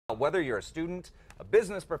Whether you're a student, a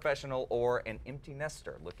business professional, or an empty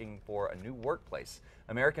nester looking for a new workplace,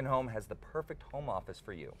 American Home has the perfect home office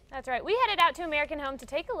for you. That's right. We headed out to American Home to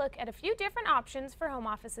take a look at a few different options for home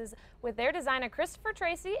offices with their designer Christopher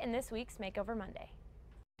Tracy in this week's Makeover Monday.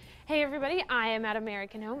 Hey everybody, I am at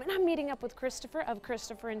American Home and I'm meeting up with Christopher of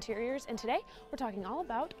Christopher Interiors, and today we're talking all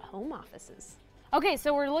about home offices. Okay,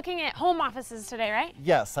 so we're looking at home offices today, right?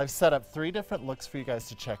 Yes, I've set up 3 different looks for you guys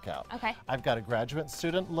to check out. Okay. I've got a graduate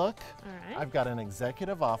student look. All right. I've got an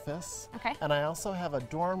executive office. Okay. And I also have a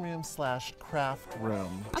dorm room / craft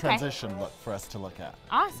room transition look for us to look at.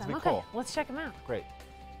 Awesome. Okay, cool. let's check them out. Great.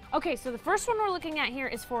 Okay, so the first one we're looking at here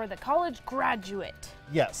is for the college graduate.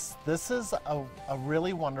 Yes, this is a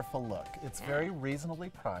really wonderful look. It's very reasonably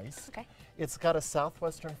priced. Okay. It's got a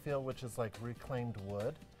southwestern feel, which is like reclaimed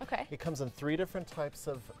wood. Okay. It comes in 3 different types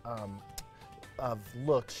of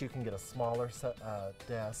looks. You can get a smaller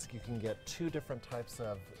desk. You can get 2 different types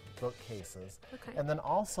of bookcases. Okay. And then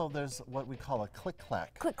also there's what we call a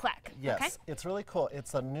click-clack. Click-clack. Yes, Okay. it's really cool.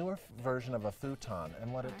 It's a newer version of a futon,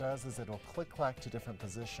 and what it does is it'll click-clack to different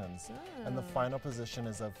positions, and the final position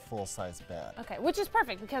is a full-size bed. Okay, which is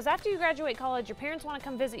perfect because after you graduate college, your parents want to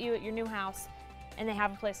come visit you at your new house and they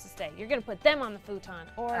have a place to stay. You're going to put them on the futon,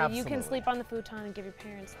 or you can Absolutely. sleep on the futon and give your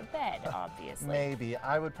parents the bed, obviously. Maybe.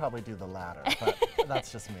 I would probably do the latter, but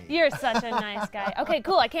that's just me. You're such a nice guy. Okay,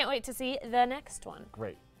 cool. I can't wait to see the next one.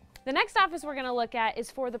 Great. The next office we're going to look at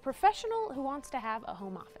is for the professional who wants to have a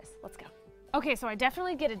home office. Let's go. Okay, so I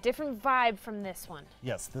definitely get a different vibe from this one.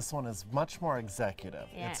 Yes, this one is much more executive.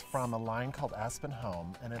 Yes. It's from a line called Aspen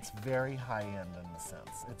Home, and it's very high-end in the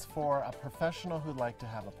sense. It's for a professional who'd like to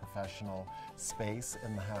have a professional space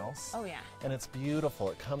in the house. Oh, yeah. And it's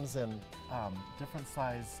beautiful. It comes in different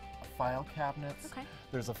size file cabinets. Okay.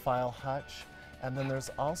 There's a file hutch. And then there's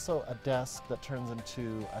also a desk that turns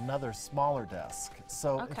into another smaller desk.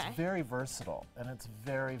 So it's very versatile, and it's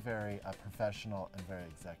very, very professional and very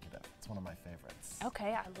executive. It's one of my favorites.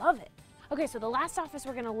 Okay, I love it. Okay, so the last office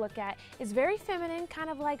we're gonna look at is very feminine, kind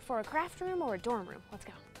of like for a craft room or a dorm room. Let's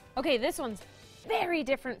go. Okay, this one's very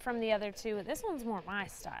different from the other two. This one's more my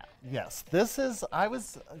style. Yes, I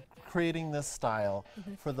was creating this style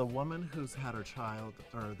for the woman who's had her child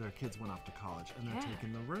or their kids went off to college and they're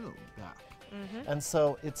taking the room back. And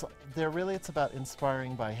so it's about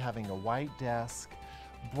inspiring by having a white desk,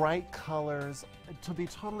 bright colors, to be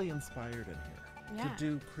totally inspired in here, to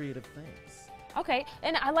do creative things. Okay,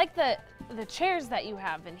 and I like the chairs that you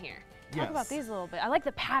have in here. Talk Yes. about these a little bit. I like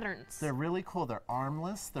the patterns. They're really cool. They're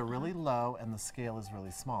armless, they're really low, and the scale is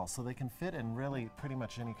really small. So they can fit in really pretty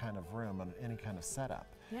much any kind of room and any kind of setup.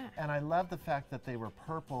 Yeah. And I love the fact that they were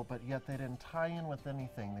purple, but yet they didn't tie in with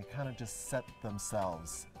anything. They kind of just set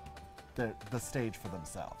themselves, the stage for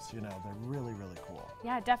themselves. You know, they're really, really cool.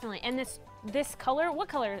 Yeah, definitely. And this color, what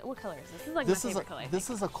color is this? This is like my favorite color. This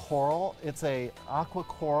is a coral. It's a aqua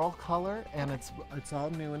coral color, and it's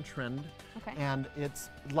all new and trend. Okay. And it's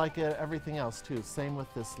like everything else too. Same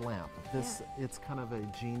with this lamp. It's kind of a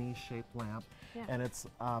genie-shaped lamp, and it's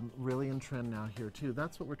really in trend now here too.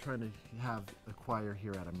 That's what we're trying to acquire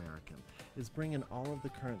here at American, is bring in all of the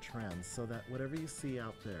current trends so that whatever you see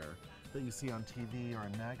out there that you see on TV or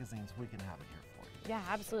in magazines, we can have it here for you. Yeah,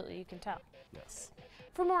 absolutely. You can tell. Yes.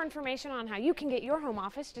 For more information on how you can get your home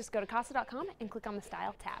office, just go to casa.com and click on the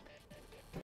Style tab.